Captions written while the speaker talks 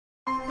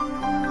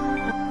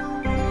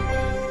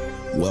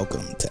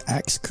Welcome to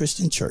Acts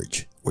Christian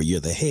Church, where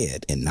you're the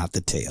head and not the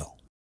tail.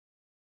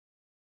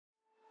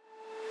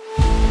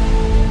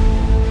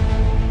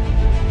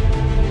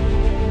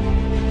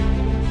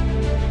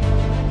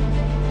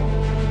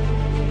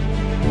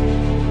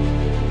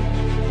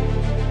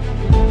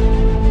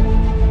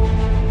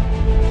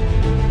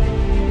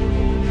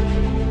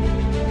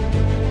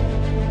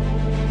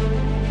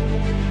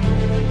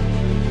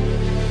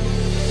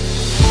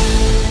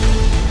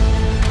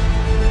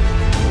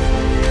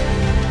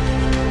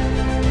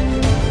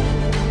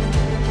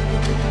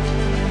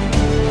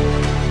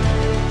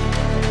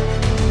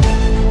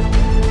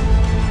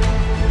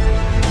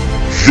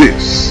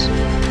 This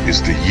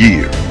is the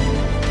year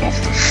of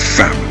the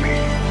family.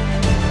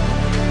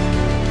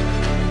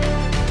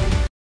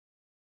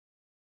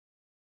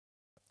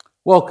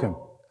 Welcome.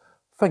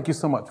 Thank you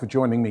so much for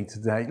joining me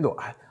today. Look,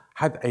 I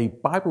had a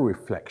Bible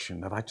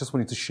reflection that I just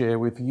wanted to share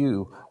with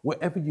you,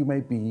 wherever you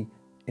may be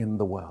in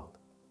the world.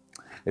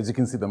 As you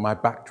can see, that my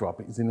backdrop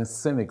is in a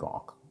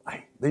synagogue.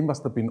 They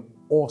must have been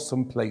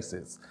awesome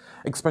places,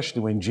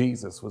 especially when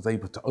Jesus was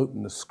able to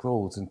open the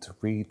scrolls and to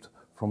read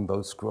from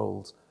those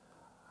scrolls.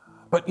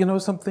 But you know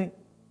something?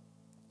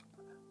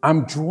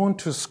 I'm drawn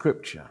to a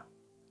scripture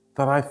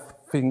that I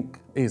think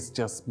is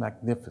just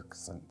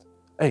magnificent.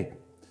 Hey,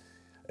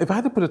 if I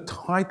had to put a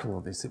title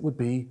on this, it would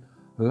be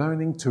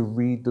Learning to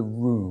Read the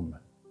Room.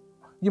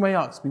 You may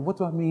ask me, what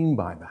do I mean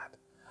by that?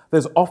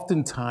 There's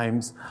often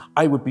times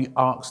I would be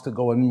asked to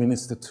go and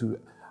minister to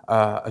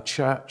a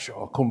church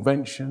or a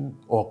convention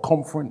or a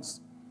conference.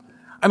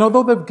 And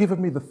although they've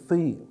given me the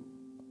theme,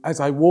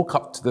 as I walk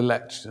up to the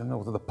lectern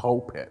or to the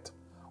pulpit,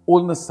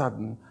 all of a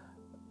sudden,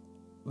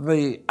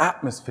 the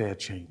atmosphere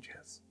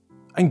changes.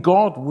 And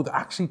God would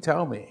actually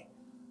tell me,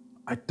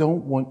 I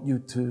don't want you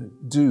to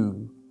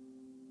do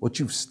what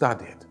you've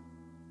studied,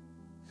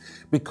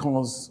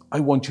 because I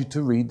want you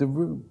to read the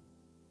room,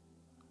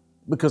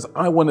 because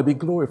I want to be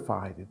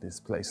glorified in this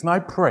place. And I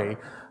pray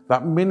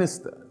that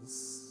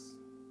ministers,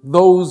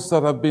 those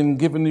that have been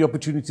given the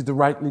opportunity to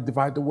rightly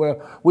divide the word,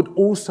 would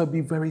also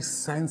be very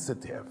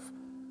sensitive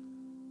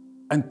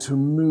and to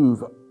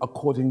move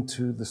according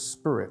to the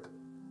Spirit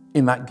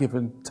in that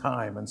given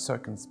time and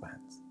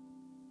circumstance.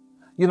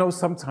 You know,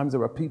 sometimes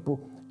there are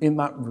people in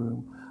that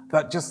room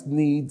that just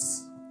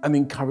needs an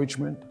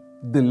encouragement,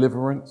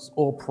 deliverance,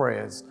 or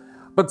prayers.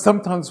 But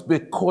sometimes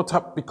we're caught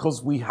up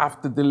because we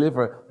have to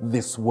deliver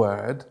this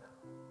word.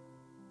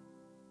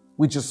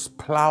 We just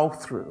plow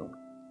through.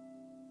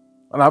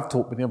 And I've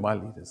taught many of my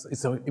leaders,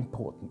 it's so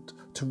important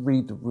to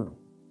read the room.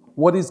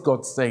 What is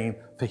God saying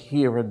for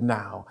here and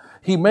now?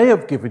 He may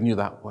have given you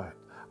that word,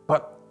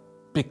 but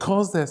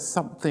because there's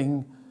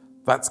something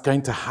that's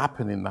going to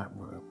happen in that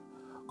room,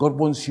 God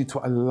wants you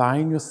to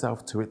align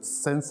yourself to it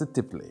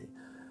sensitively,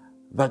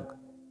 that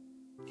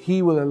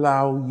He will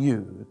allow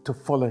you to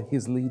follow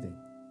His leading.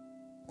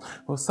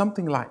 Well,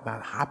 something like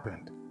that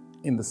happened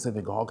in the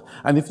synagogue.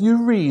 And if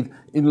you read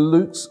in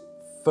Luke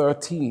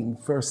 13,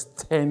 verse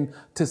 10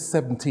 to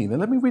 17, and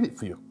let me read it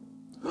for you.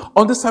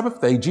 On the Sabbath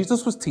day,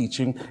 Jesus was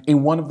teaching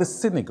in one of the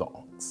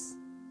synagogues,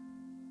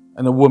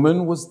 and a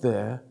woman was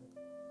there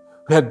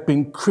who had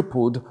been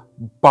crippled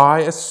by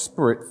a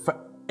spirit for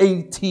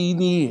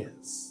 18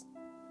 years.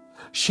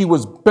 She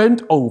was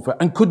bent over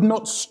and could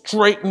not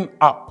straighten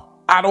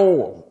up at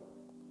all.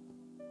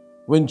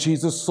 When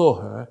Jesus saw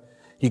her,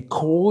 He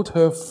called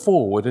her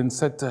forward and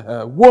said to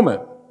her, "Woman,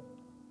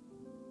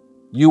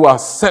 you are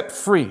set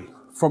free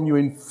from your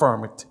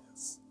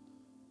infirmities."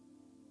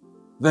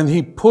 Then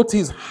He put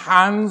His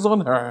hands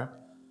on her,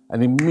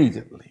 and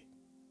immediately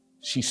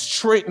she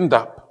straightened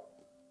up.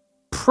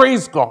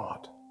 Praise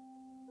God.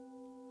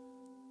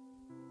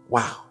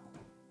 Wow.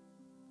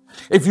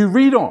 If you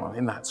read on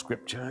in that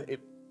scripture, it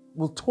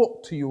will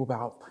talk to you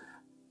about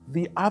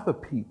the other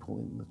people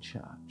in the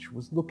church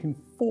was looking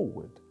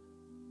forward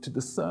to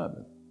the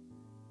sermon,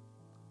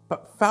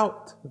 but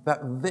felt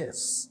that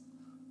this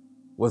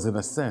was, in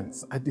a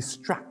sense, a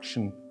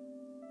distraction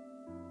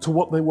to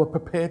what they were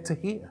prepared to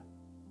hear.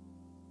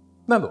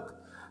 Now look,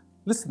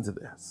 listen to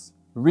this.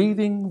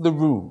 Reading the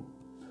room.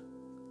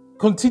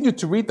 Continue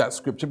to read that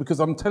scripture, because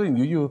I'm telling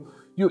you,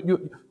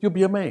 you'll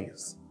be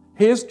amazed.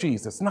 Here's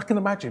Jesus, and I can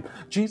imagine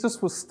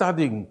Jesus was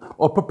studying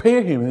or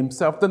preparing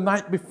himself the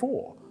night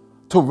before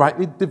to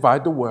rightly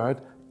divide the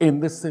word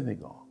in the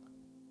synagogue.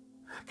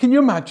 Can you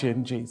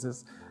imagine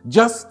Jesus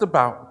just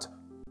about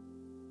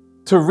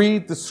to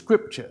read the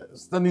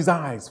scriptures, then his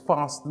eyes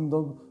fastened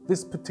on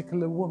this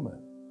particular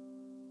woman?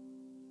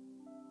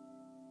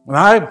 And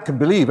I can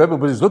believe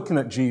everybody's looking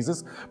at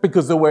Jesus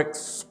because they were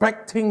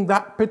expecting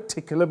that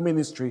particular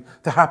ministry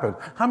to happen.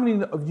 How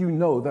many of you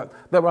know that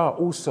there are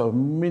also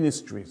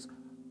ministries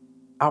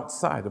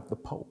outside of the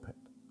pulpit?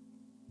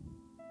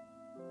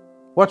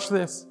 Watch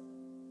this.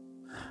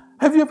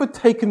 Have you ever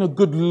taken a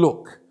good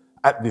look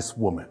at this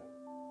woman?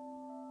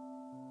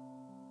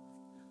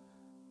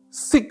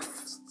 Sick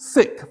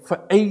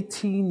for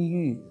 18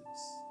 years.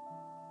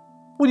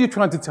 What are you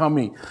trying to tell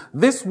me?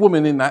 This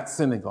woman in that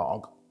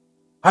synagogue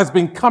has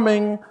been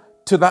coming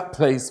to that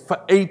place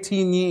for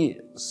 18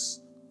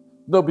 years.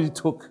 Nobody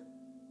took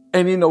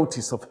any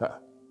notice of her.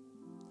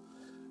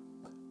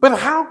 But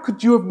how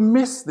could you have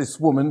missed this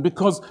woman?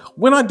 Because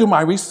when I do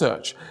my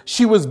research,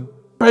 she was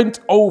bent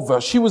over.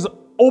 She was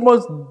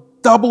almost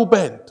double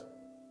bent.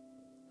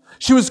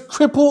 She was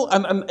crippled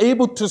and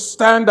unable to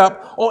stand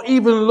up or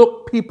even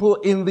look people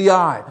in the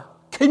eye.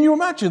 Can you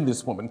imagine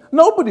this woman?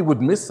 Nobody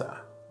would miss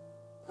her.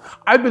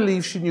 I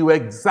believe she knew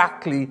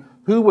exactly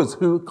who was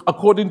who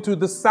according to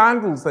the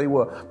sandals they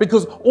were,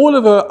 because all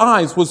of her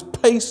eyes was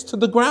pasted to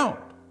the ground.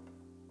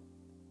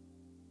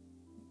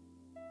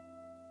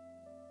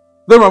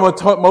 There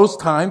are most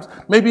times,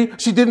 maybe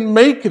she didn't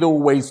make it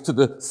always to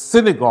the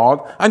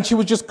synagogue and she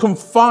was just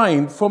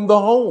confined from the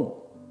home.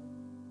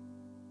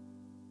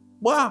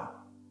 Wow.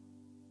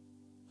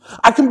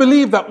 I can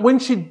believe that when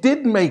she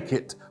did make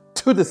it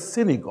to the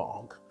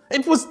synagogue,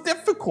 it was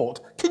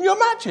difficult. Can you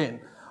imagine?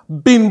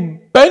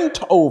 Being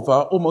bent over,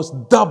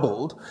 almost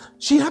doubled,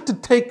 she had to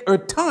take her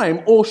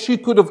time or she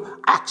could have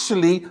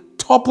actually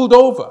toppled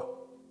over.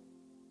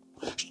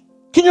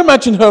 Can you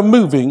imagine her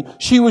moving?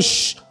 She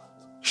was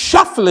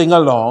shuffling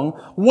along,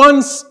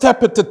 one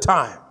step at a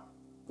time,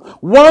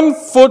 one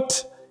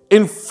foot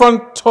in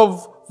front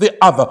of the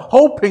other,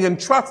 hoping and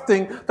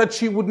trusting that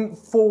she wouldn't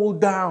fall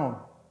down.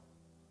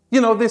 You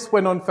know, this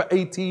went on for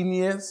 18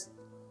 years.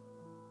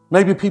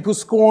 Maybe people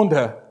scorned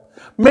her.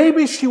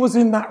 Maybe she was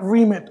in that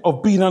remit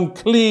of being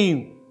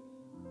unclean.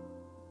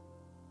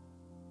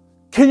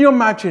 Can you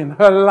imagine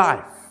her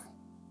life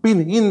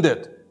being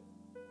hindered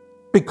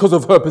because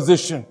of her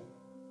position?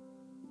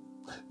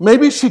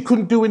 Maybe she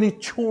couldn't do any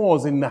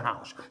chores in the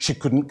house. She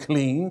couldn't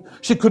clean.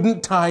 She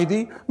couldn't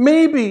tidy.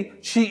 Maybe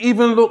she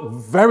even looked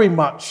very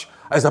much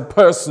as a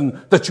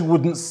person that you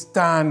wouldn't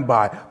stand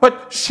by.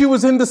 But she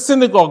was in the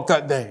synagogue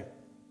that day.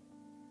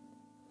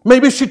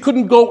 Maybe she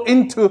couldn't go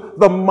into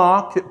the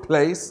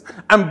marketplace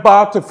and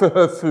barter for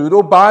her food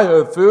or buy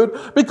her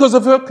food because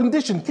of her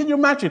condition. Can you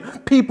imagine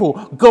people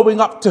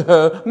going up to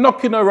her,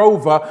 knocking her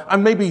over,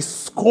 and maybe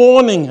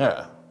scorning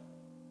her?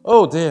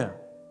 Oh dear.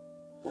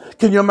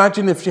 Can you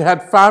imagine if she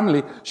had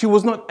family, she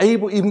was not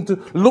able even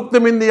to look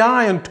them in the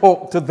eye and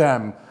talk to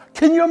them?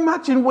 Can you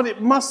imagine what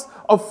it must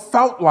have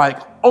felt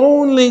like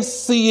only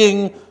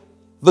seeing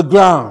the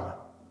ground?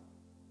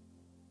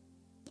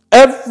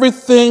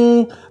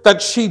 Everything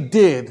that she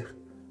did,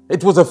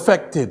 it was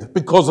affected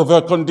because of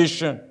her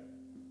condition.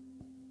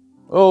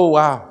 Oh,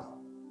 wow.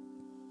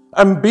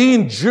 And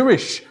being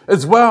Jewish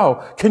as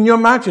well, can you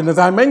imagine, as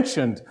I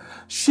mentioned,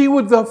 she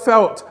would have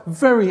felt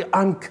very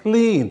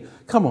unclean.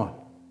 Come on.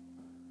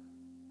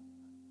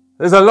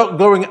 There's a lot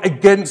going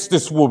against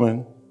this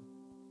woman.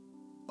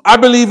 I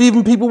believe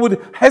even people would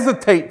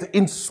hesitate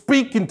in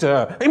speaking to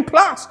her. And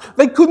plus,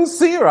 they couldn't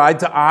see her eye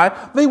to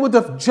eye. They would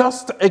have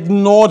just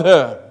ignored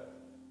her.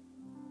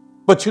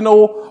 But you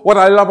know what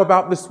I love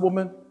about this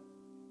woman?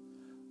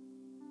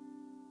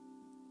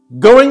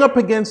 Going up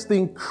against the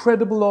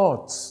incredible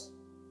odds,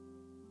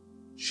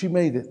 she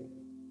made it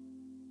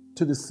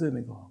to the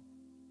synagogue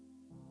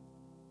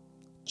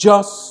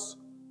just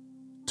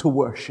to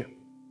worship.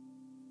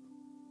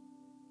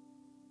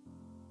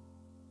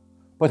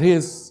 But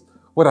here's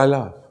what I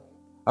love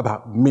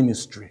about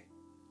ministry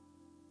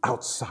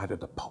outside of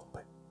the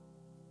pulpit.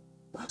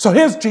 So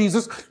here's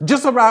Jesus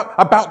just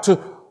about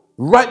to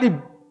rightly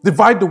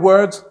divide the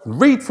words,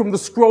 read from the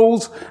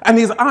scrolls, and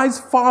his eyes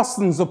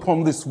fastens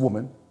upon this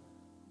woman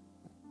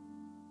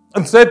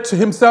and said to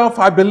himself,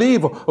 I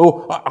believe,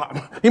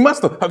 he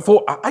must have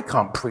thought, I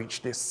can't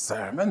preach this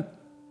sermon.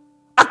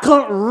 I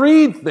can't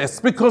read this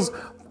because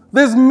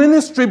there's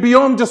ministry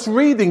beyond just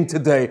reading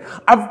today.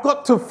 I've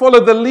got to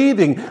follow the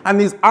leading. And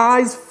his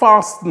eyes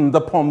fastened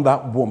upon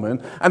that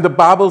woman. And the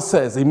Bible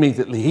says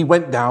immediately he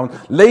went down,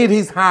 laid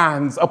his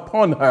hands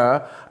upon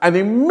her, and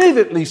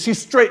immediately she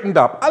straightened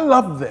up. I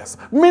love this.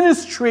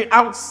 Ministry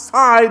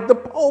outside the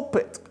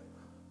pulpit.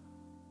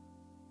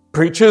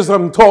 Preachers,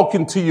 I'm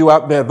talking to you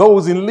out there.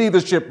 Those in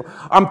leadership,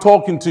 I'm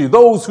talking to you.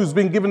 Those who's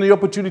been given the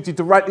opportunity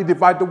to rightly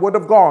divide the word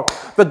of God.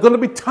 There are going to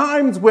be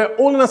times where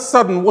all of a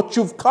sudden what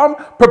you've come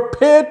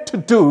prepared to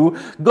do,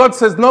 God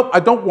says, nope, I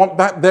don't want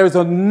that. There's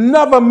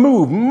another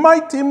move,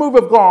 mighty move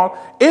of God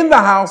in the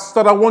house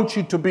that I want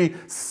you to be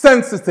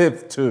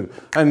sensitive to.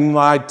 And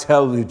I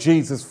tell you,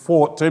 Jesus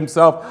thought to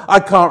himself, I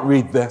can't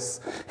read this.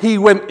 He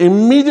went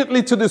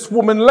immediately to this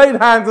woman, laid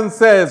hands and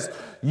says,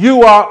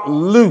 you are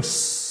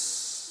loose.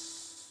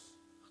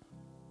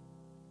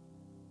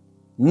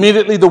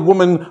 Immediately the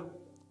woman,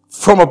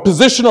 from a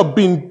position of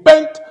being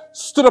bent,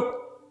 stood up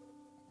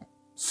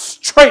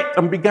straight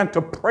and began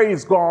to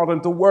praise God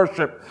and to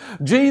worship.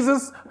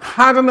 Jesus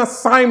had an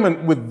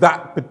assignment with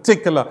that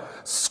particular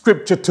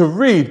scripture to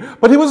read,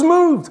 but he was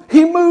moved.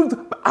 He moved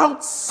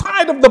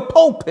outside of the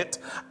pulpit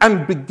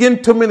and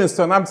began to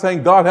minister. And I'm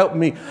saying, God, help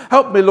me.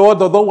 Help me,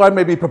 Lord, although I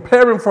may be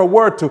preparing for a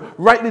word to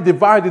rightly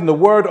divide in the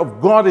word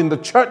of God in the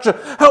church.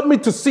 Help me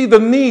to see the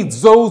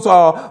needs, those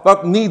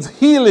that needs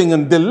healing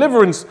and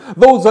deliverance,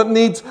 those that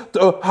needs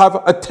to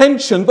have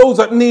attention, those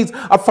that needs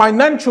a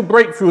financial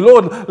breakthrough.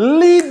 Lord,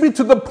 lead me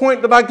to the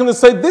point that I'm going to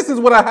say, this is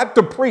what I had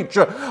to preach,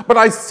 but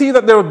I see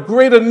that there are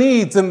greater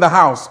needs in the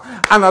house.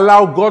 and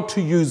allow God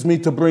to use me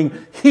to bring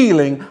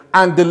healing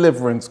and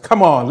deliverance.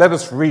 Come on, let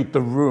us read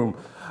the room.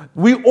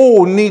 We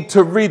all need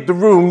to read the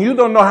room. You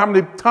don't know how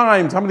many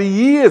times, how many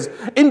years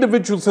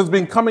individuals has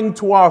been coming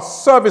to our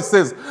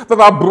services that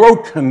are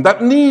broken,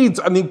 that needs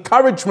an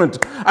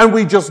encouragement, and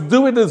we just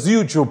do it as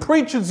usual,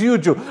 preach as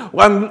usual.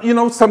 And you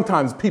know,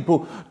 sometimes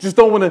people just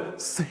don't want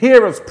to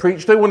hear us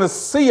preach, they want to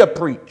see a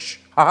preach.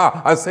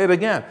 I say it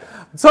again.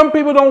 Some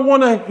people don't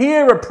want to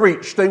hear a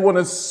preach, they want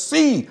to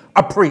see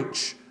a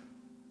preach.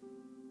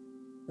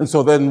 And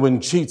so then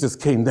when Jesus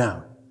came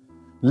down,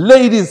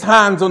 laid his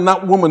hands on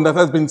that woman that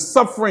has been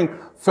suffering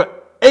for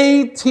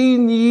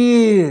 18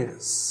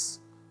 years.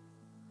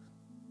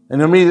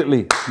 And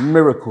immediately,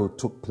 miracle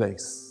took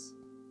place.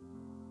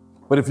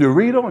 But if you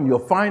read on,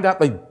 you'll find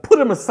out they put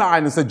him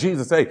aside and said,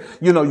 Jesus, hey,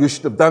 you know, you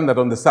should have done that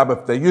on the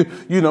Sabbath day. You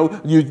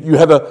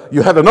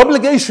had an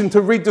obligation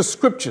to read the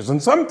scriptures.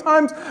 And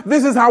sometimes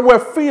this is how we're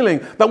feeling,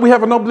 that we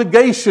have an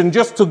obligation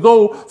just to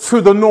go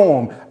through the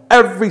norm.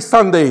 Every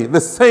Sunday,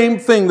 the same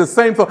thing, the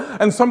same thing.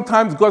 And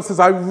sometimes God says,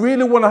 I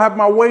really want to have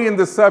my way in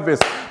this service,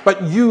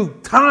 but you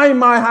tie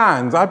my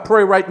hands. I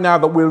pray right now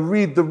that we'll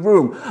read the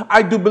room.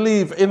 I do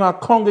believe in our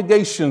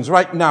congregations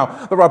right now,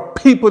 there are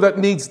people that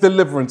needs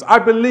deliverance. I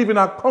believe in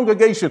our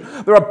congregation,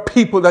 there are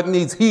people that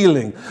needs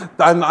healing.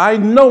 And I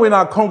know in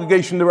our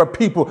congregation, there are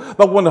people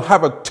that want to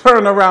have a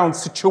turnaround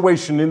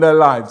situation in their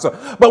lives.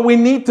 But we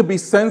need to be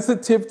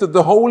sensitive to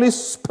the Holy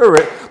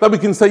Spirit, that we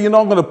can say, you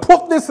know, I'm going to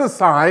put this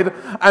aside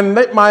and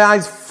let my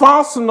eyes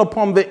fasten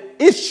upon the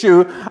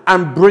issue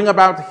and bring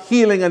about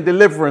healing and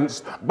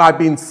deliverance by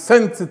being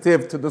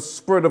sensitive to the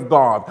Spirit of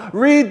God.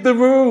 Read the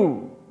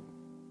room.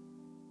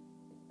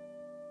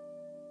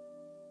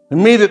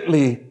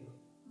 Immediately,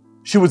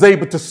 she was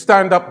able to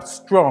stand up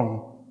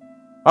strong.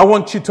 I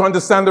want you to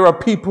understand there are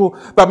people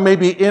that may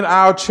be in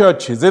our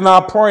churches, in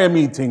our prayer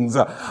meetings,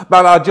 that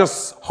are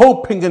just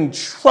hoping and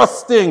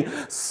trusting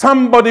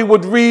somebody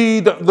would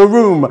read the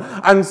room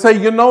and say,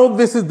 you know,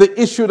 this is the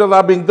issue that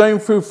I've been going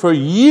through for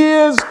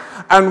years,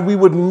 and we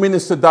would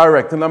minister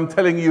direct. And I'm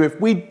telling you,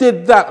 if we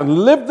did that and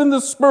lived in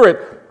the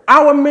Spirit,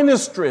 our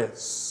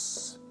ministries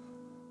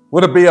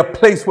would be a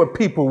place where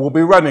people will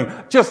be running,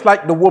 just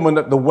like the woman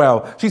at the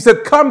well. She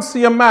said, come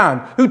see a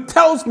man who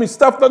tells me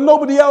stuff that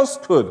nobody else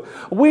could.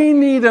 We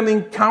need an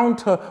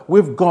encounter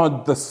with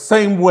God the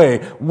same way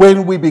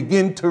when we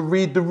begin to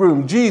read the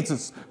room.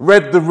 Jesus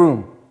read the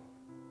room.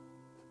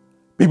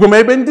 People may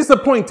have been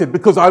disappointed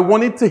because I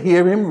wanted to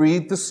hear him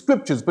read the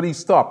scriptures, but he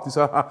stopped. He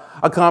said,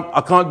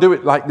 I can't do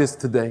it like this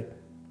today.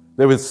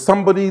 There is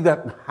somebody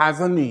that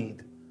has a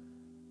need,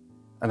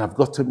 and I've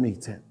got to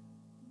meet him.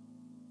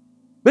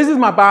 This is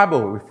my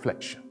Bible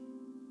reflection.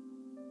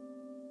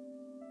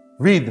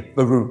 Read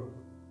the room.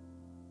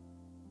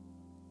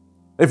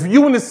 If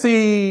you want to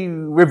see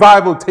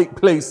revival take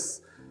place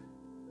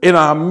in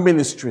our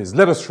ministries,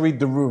 let us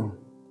read the room.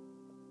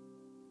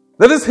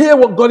 Let us hear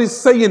what God is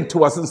saying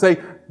to us and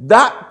say,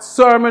 that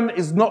sermon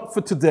is not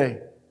for today,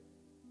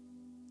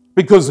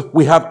 because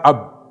we have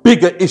a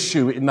bigger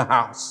issue in the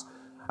house.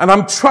 And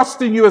I'm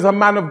trusting you as a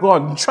man of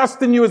God, and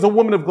trusting you as a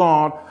woman of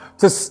God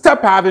to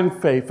step out in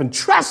faith and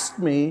trust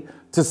me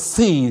to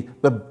see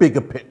the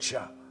bigger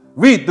picture.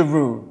 Read the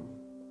room.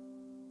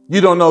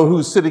 You don't know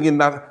who's sitting in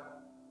that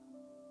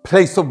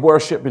place of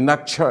worship, in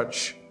that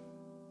church,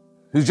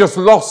 who's just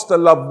lost a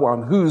loved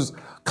one, who's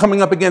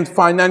coming up against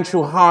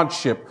financial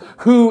hardship,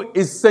 who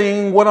is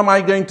saying, what am I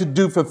going to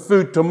do for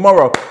food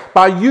tomorrow?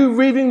 By you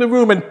reading the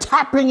room and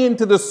tapping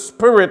into the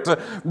Spirit,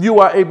 you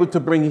are able to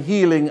bring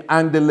healing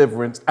and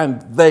deliverance,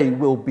 and they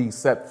will be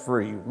set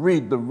free.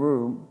 Read the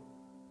room.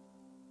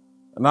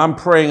 And I'm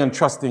praying and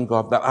trusting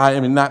God that I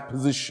am in that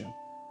position.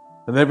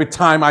 And every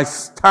time I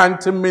stand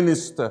to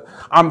minister,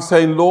 I'm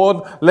saying,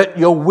 Lord, let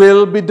your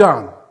will be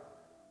done.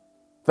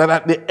 That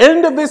at the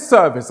end of this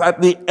service, at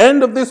the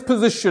end of this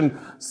position,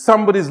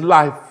 somebody's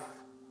life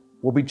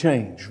will be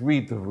changed.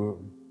 Read the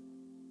room.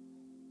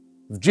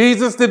 If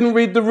Jesus didn't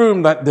read the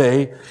room that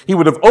day, he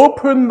would have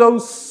opened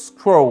those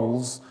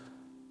scrolls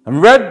and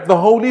read the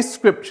Holy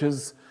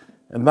Scriptures,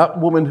 and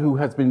that woman who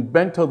has been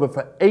bent over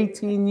for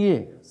 18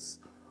 years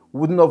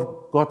wouldn't have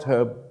got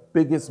her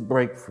biggest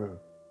breakthrough.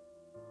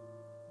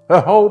 Her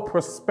whole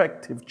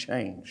perspective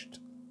changed.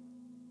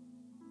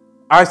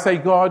 I say,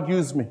 God,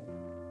 use me.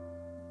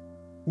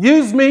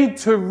 Use me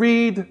to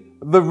read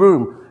the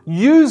room.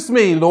 Use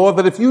me, Lord,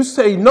 that if you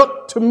say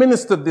not to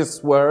minister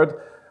this word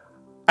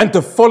and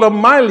to follow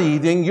my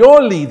leading,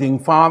 your leading,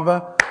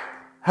 Father,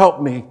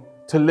 help me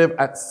to live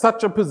at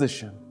such a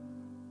position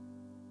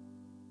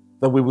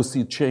that we will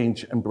see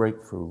change and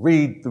breakthrough.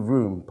 Read the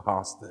room,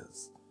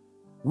 pastors.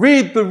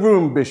 Read the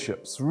room,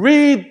 bishops.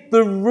 Read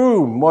the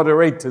room,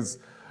 moderators.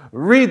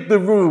 Read the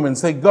room and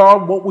say,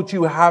 God, what would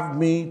you have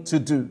me to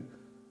do?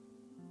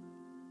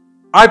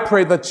 I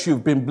pray that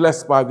you've been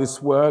blessed by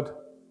this word.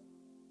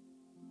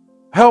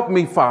 Help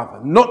me, Father,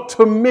 not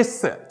to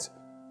miss it.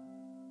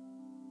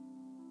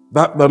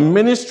 That the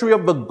ministry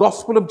of the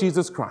gospel of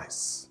Jesus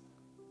Christ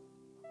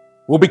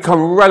will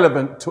become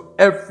relevant to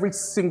every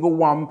single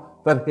one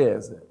that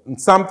hears it. And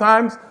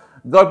sometimes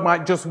God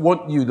might just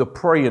want you to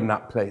pray in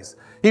that place.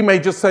 He may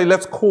just say,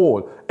 let's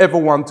call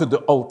everyone to the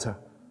altar.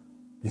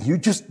 You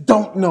just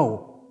don't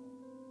know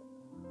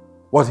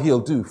what he'll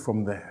do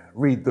from there.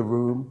 Read the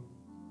room.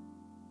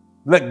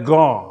 Let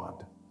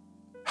God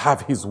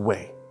have his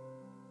way.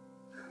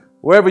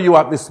 Wherever you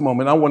are at this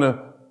moment, I want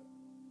to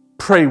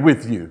pray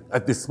with you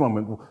at this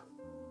moment.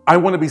 I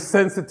want to be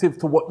sensitive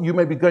to what you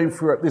may be going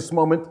through at this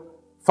moment.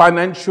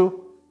 Financial,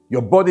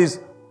 your body's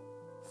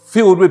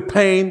filled with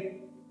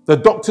pain. The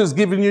doctor's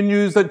giving you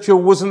news that you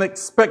wasn't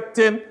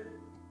expecting.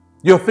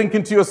 You're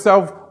thinking to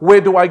yourself,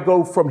 where do I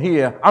go from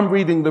here? I'm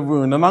reading the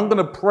room, and I'm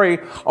going to pray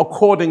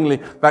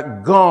accordingly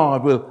that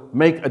God will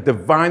make a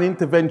divine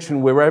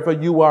intervention wherever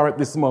you are at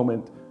this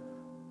moment.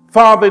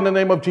 Father, in the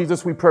name of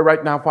Jesus, we pray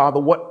right now, Father,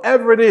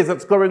 whatever it is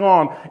that's going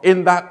on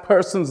in that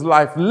person's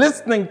life,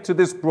 listening to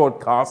this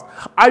broadcast,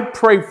 I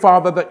pray,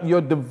 Father, that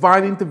your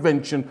divine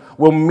intervention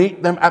will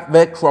meet them at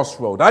their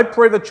crossroad. I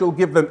pray that you'll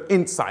give them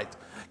insight.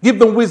 Give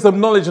them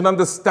wisdom, knowledge, and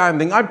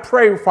understanding. I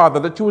pray,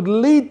 Father, that you would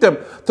lead them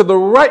to the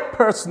right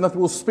person that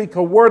will speak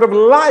a word of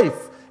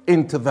life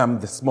into them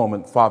this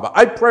moment, Father.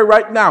 I pray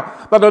right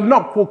now that a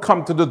knock will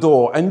come to the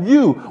door and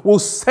you will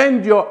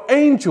send your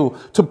angel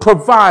to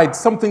provide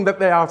something that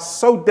they are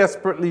so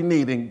desperately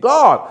needing.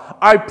 God,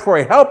 I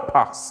pray, help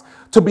us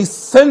to be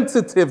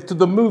sensitive to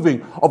the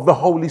moving of the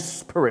Holy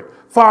Spirit.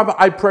 Father,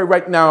 I pray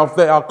right now if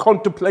they are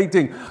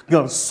contemplating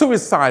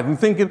suicide and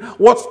thinking,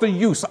 what's the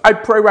use? I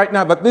pray right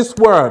now that this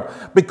word,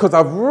 because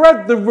I've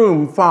read the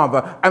room,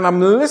 Father, and I'm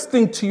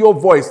listening to your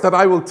voice, that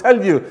I will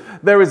tell you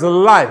there is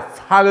life,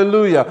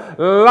 hallelujah,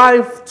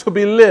 life to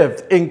be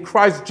lived in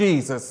Christ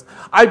Jesus.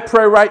 I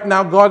pray right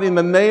now, God, in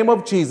the name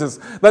of Jesus,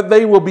 that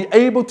they will be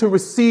able to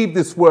receive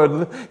this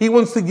word. He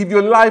wants to give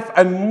you life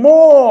and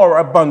more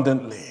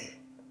abundantly.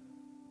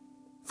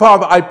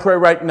 Father, I pray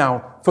right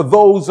now for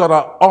those that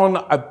are on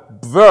a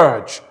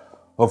verge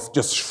of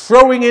just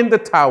throwing in the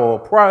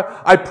towel.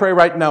 I pray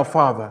right now,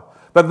 Father,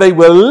 that they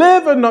will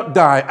live and not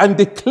die and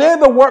declare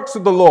the works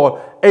of the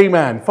Lord.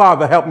 Amen.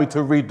 Father, help me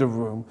to read the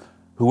room.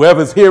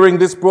 Whoever's hearing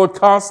this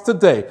broadcast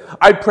today,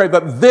 I pray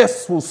that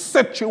this will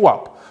set you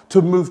up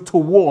to move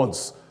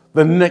towards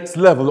the next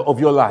level of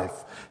your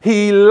life.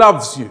 He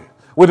loves you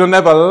with an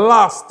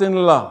everlasting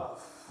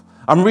love.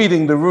 I'm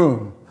reading the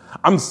room.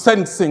 I'm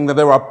sensing that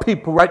there are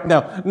people right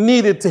now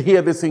needed to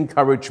hear this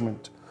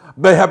encouragement.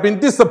 They have been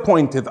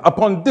disappointed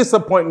upon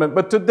disappointment,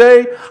 but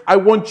today I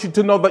want you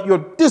to know that your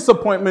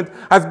disappointment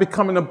has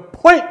become an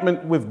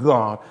appointment with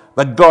God,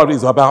 that God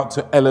is about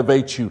to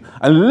elevate you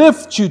and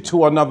lift you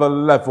to another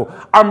level.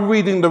 I'm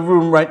reading the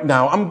room right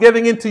now. I'm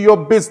getting into your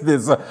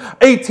business.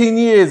 18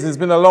 years has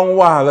been a long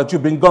while that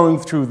you've been going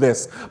through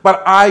this,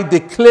 but I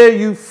declare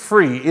you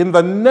free in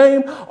the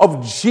name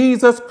of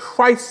Jesus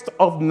Christ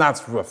of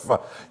Nazareth.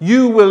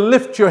 You will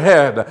lift your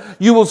head.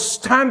 You will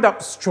stand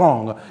up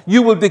strong.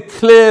 You will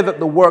declare that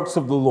the works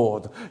of the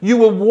Lord. You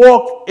will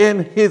walk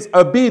in his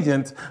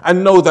obedience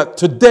and know that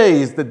today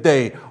is the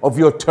day of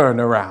your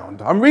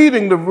turnaround. I'm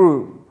reading the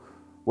room.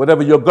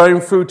 Whatever you're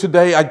going through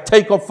today, I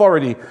take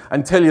authority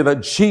and tell you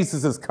that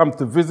Jesus has come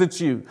to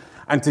visit you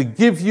and to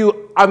give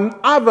you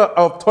another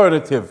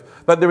alternative,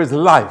 that there is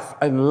life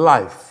and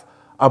life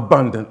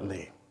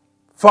abundantly.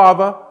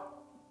 Father,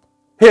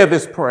 hear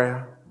this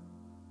prayer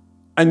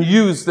and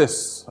use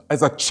this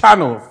as a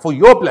channel for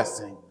your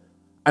blessing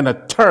and a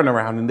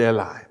turnaround in their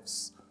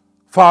lives.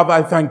 Father,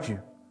 I thank you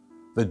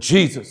that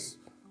Jesus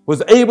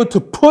was able to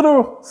put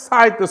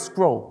aside the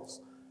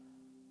scrolls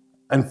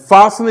and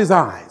fasten his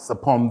eyes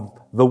upon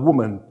the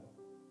woman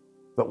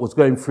that was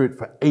going through it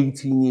for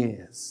 18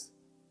 years.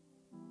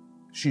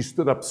 She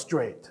stood up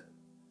straight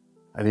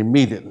and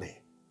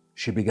immediately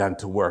she began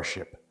to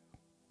worship.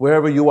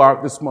 Wherever you are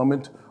at this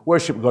moment,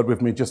 worship God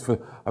with me just for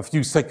a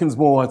few seconds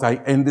more as I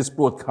end this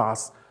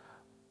broadcast,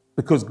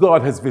 because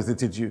God has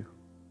visited you.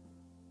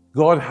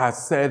 God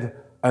has said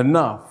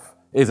enough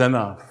is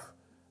enough,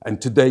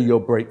 and today your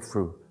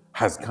breakthrough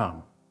has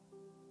come.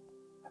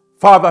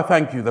 Father,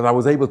 thank you that I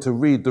was able to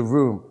read the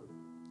room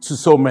to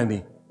so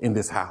many in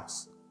this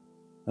house.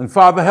 And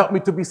Father, help me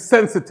to be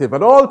sensitive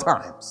at all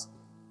times,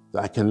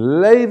 that I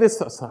can lay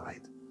this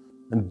aside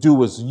and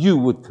do as you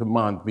would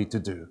command me to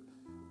do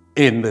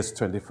in this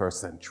 21st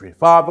century.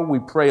 Father, we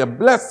pray a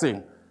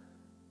blessing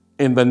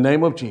in the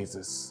name of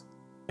Jesus.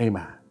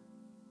 Amen.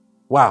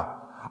 Wow.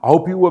 I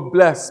hope you were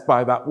blessed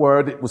by that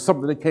word. It was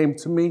something that came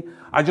to me.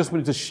 I just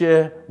wanted to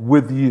share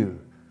with you.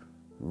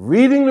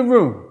 Reading the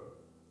room,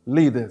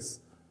 leaders,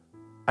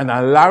 and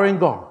allowing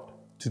God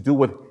to do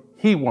what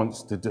he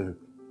wants to do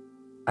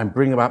and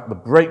bring about the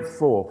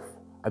breakthrough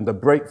and the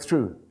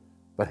breakthrough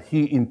that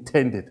he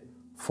intended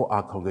for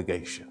our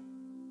congregation.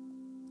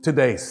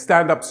 Today,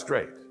 stand up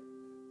straight.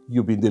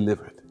 You'll be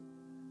delivered.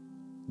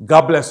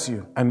 God bless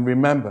you. And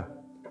remember,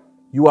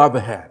 you are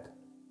the head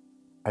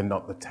and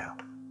not the tail.